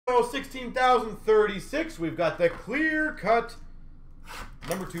16,036. We've got the clear cut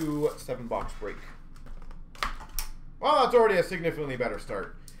number 2 7-box break. Well, that's already a significantly better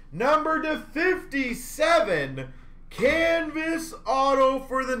start. Number to 57, canvas auto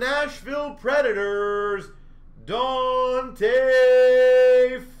for the Nashville Predators, Dante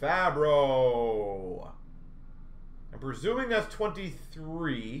Fabro. I'm presuming that's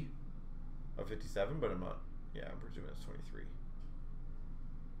 23 of 57, but I'm not. Yeah, I'm presuming that's 23.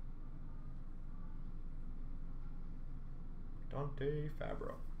 Dante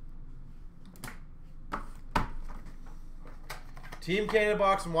Fabro. Team Canada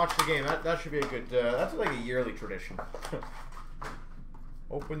box and watch the game. That should be a good. That's like a yearly tradition.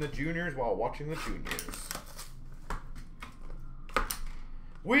 Open the juniors while watching the juniors.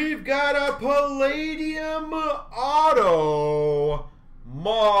 We've got a Palladium auto,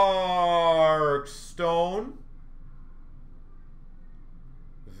 Mark Stone,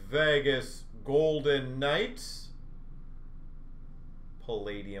 Vegas Golden Knights,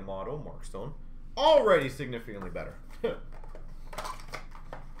 Palladium auto, Mark Stone, already significantly better.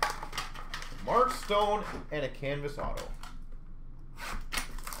 Mark Stone and a canvas auto.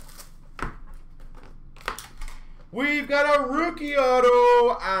 We've got a rookie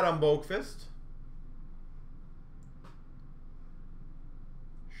auto, Adam Boakfist.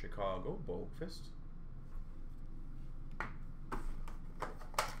 Chicago, Boakfist.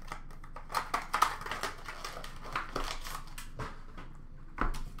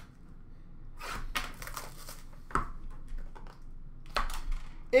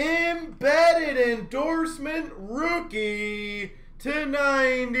 Embedded endorsement rookie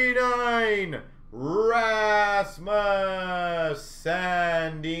 /99. Rasmus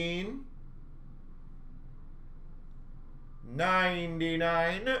Sandin.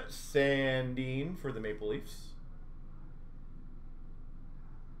 99 Sandin for the Maple Leafs.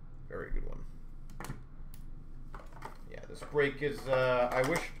 Very good one. Yeah, this break is, I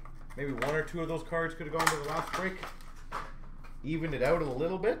wish maybe 1 or 2 of those cards could have gone to the last break. Evened it out a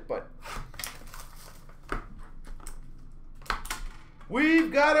little bit, but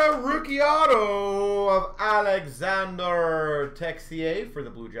we've got a rookie auto of Alexander Texier for the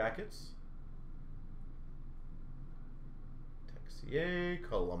Blue Jackets. Texier,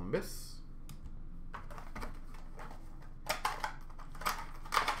 Columbus.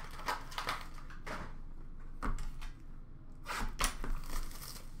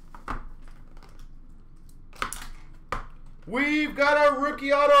 We've got our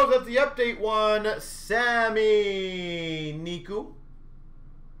rookie autos. That's the update one. Sami Niku.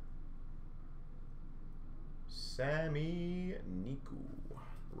 Sami Niku.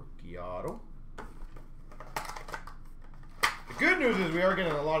 Rookie auto. The good news is we are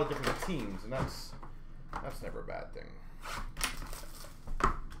getting a lot of different teams, and that's never a bad thing.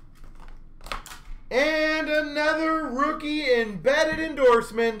 And another rookie embedded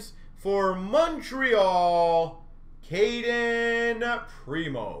endorsement for Montreal, Caden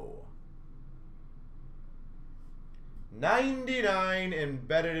Primo. 99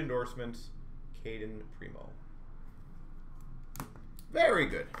 embedded endorsements, Caden Primo. Very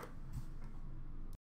good.